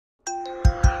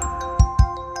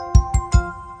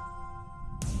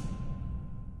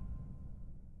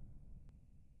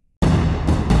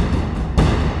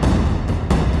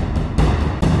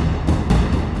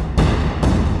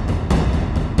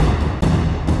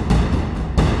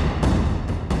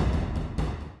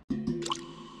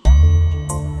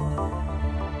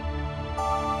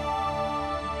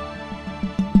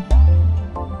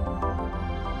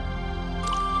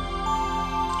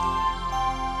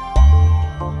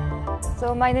So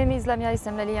my name is Lamya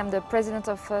Essemlali. I'm the president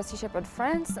of Sea Shepherd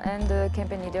France and the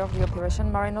campaign leader of the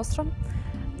operation Mare Nostrum.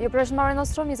 The operation Mare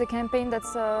Nostrum is a campaign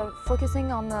that's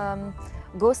focusing on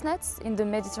ghost nets in the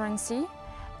Mediterranean Sea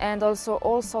and also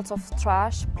all sorts of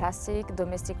trash, plastic,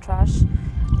 domestic trash.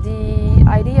 The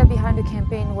idea behind the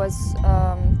campaign was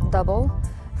double.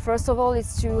 First of all,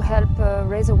 it's to help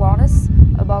raise awareness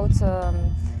about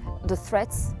the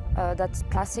threats that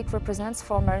plastic represents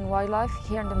for marine wildlife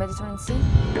here in the Mediterranean Sea.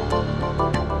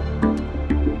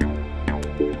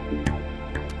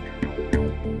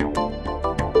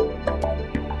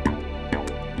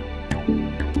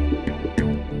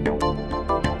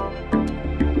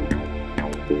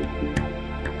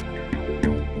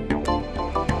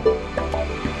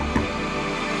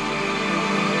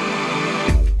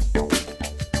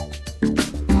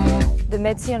 The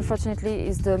Med Sea, unfortunately,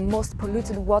 is the most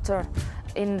polluted water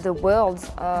in the world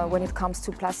when it comes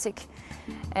to plastic.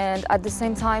 And at the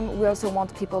same time, we also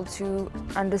want people to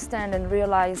understand and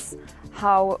realize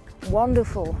how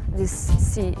wonderful this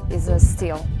sea is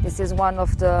still. This is one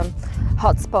of the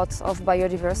hotspots of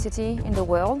biodiversity in the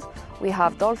world. We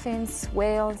have dolphins,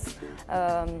 whales,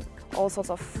 all sorts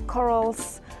of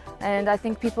corals, and I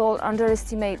think people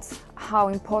underestimate how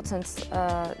important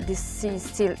this sea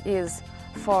still is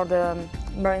for the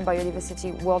marine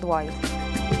biodiversity worldwide.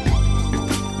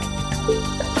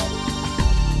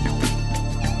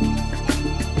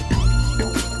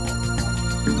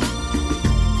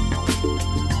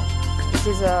 This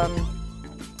is a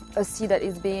sea that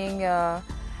is being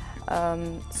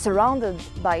surrounded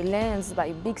by lands,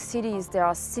 by big cities. There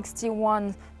are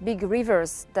 61 big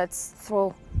rivers that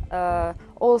throw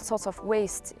all sorts of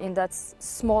waste in that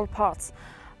small part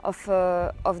of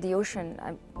the ocean.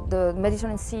 The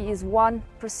Mediterranean Sea is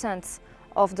 1%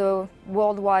 of the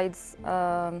worldwide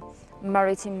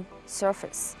maritime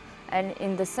surface, and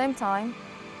in the same time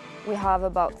we have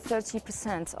about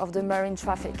 30% of the marine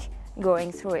traffic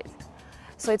going through it.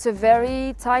 So it's a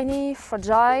very tiny,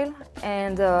 fragile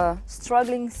and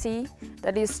struggling sea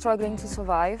that is struggling to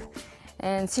survive.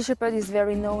 And Sea Shepherd is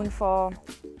very known for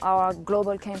our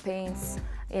global campaigns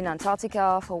in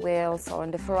Antarctica for whales or in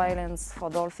the Faroe Islands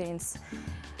for dolphins.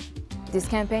 This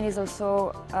campaign is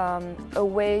also a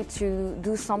way to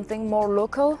do something more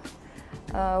local.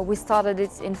 We started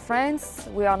it in France.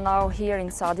 We are now here in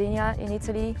Sardegna in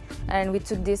Italy, and we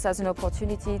took this as an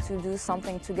opportunity to do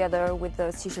something together with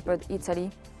the Sea Shepherd Italy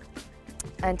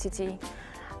entity.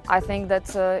 I think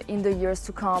that in the years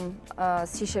to come,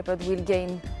 Sea Shepherd will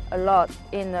gain a lot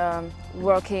in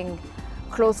working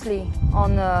closely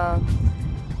on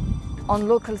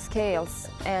local scales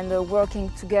and working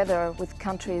together with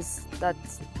countries that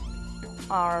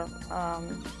are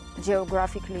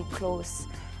geographically close.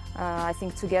 I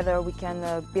think together we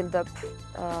can build up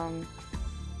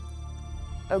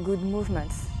a good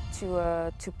movement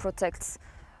to protect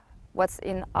what's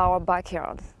in our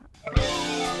backyard.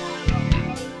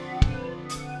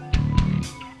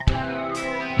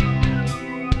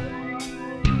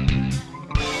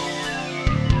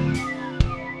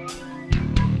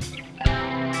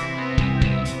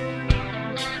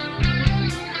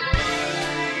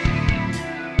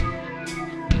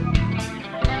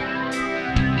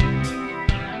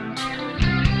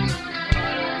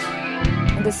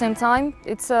 At the same time,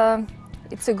 it's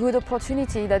a good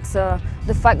opportunity that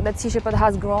the fact that Sea Shepherd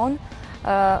has grown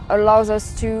allows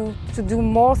us to do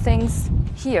more things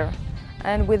here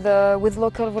and with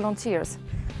local volunteers.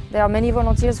 There are many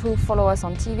volunteers who follow us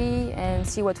on TV and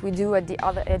see what we do at the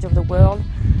other edge of the world,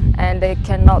 and they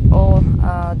cannot all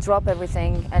drop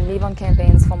everything and live on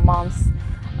campaigns for months.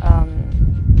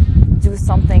 Do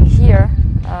something here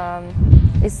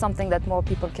is something that more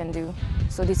people can do.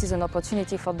 So this is an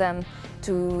opportunity for them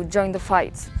to join the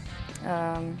fight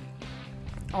on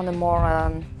a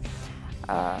more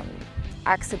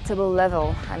acceptable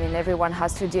level. I mean, everyone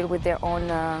has to deal with their own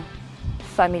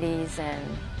families and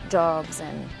jobs,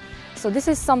 and so this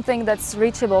is something that's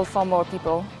reachable for more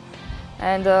people.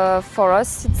 And for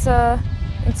us, it's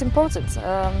important.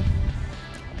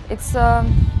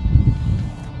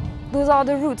 Those are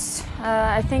the roots.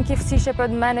 I think if Sea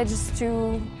Shepherd manages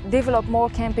to develop more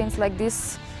campaigns like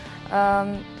this,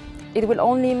 it will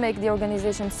only make the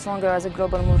organization stronger as a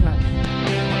global movement.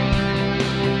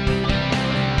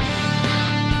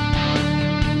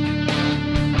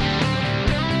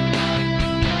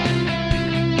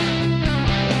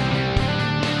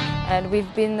 And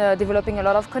we've been developing a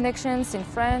lot of connections in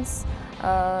France,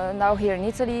 now here in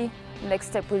Italy. Next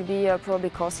step will be probably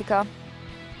Corsica.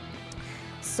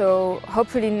 So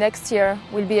hopefully next year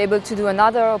we'll be able to do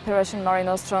another Operation Mare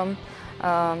Nostrum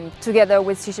together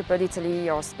with Sea Shepherd Italy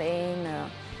or Spain,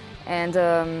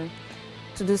 and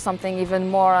to do something even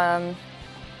more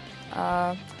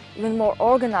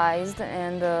organized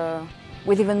and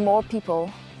with even more people,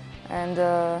 and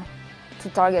to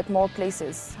target more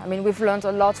places. I mean, we've learned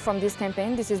a lot from this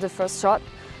campaign. This is the first shot,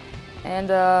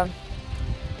 and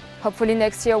hopefully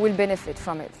next year we'll benefit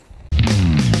from it.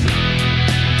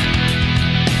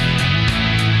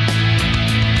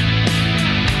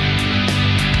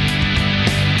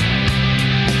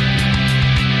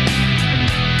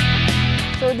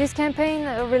 So this campaign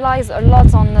relies a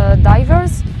lot on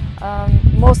divers.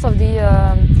 Most of the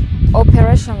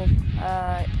operation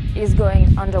is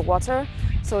going underwater.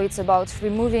 So it's about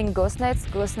removing ghost nets.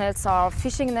 Ghost nets are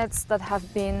fishing nets that have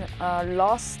been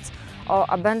lost or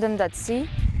abandoned at sea.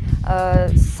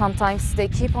 Sometimes they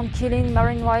keep on killing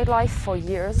marine wildlife for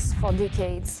years, for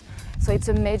decades. So it's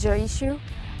a major issue.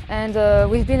 And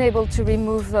we've been able to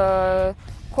remove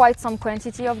quite some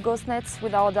quantity of ghost nets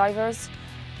with our divers.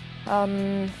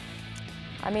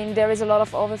 I mean, there is a lot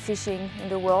of overfishing in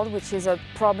the world, which is a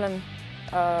problem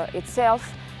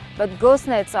itself. But ghost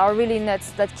nets are really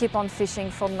nets that keep on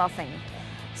fishing for nothing.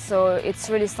 So it's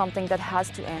really something that has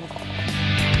to end.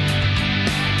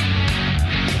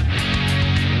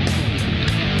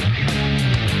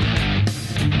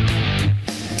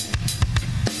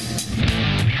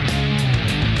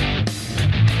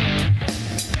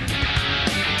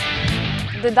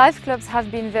 The dive clubs have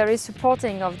been very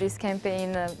supporting of this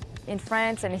campaign in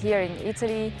France and here in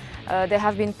Italy. They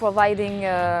have been providing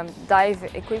dive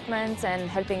equipment and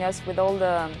helping us with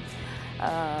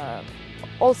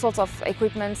all sorts of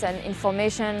equipment and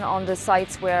information on the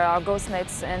sites where our ghost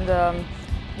nets, and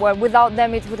well, without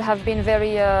them it would have been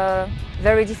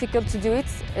very difficult to do it,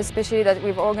 especially that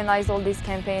we've organized all this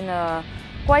campaign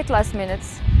quite last minute.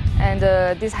 And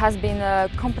this has been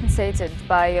compensated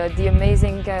by the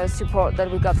amazing support that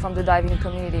we got from the diving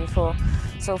community.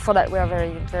 So for that we are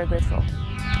very grateful.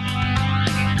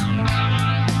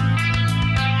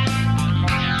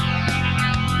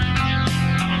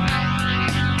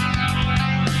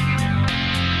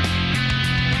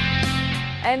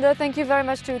 And thank you very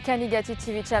much to Significativa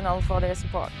TV channel for their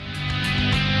support.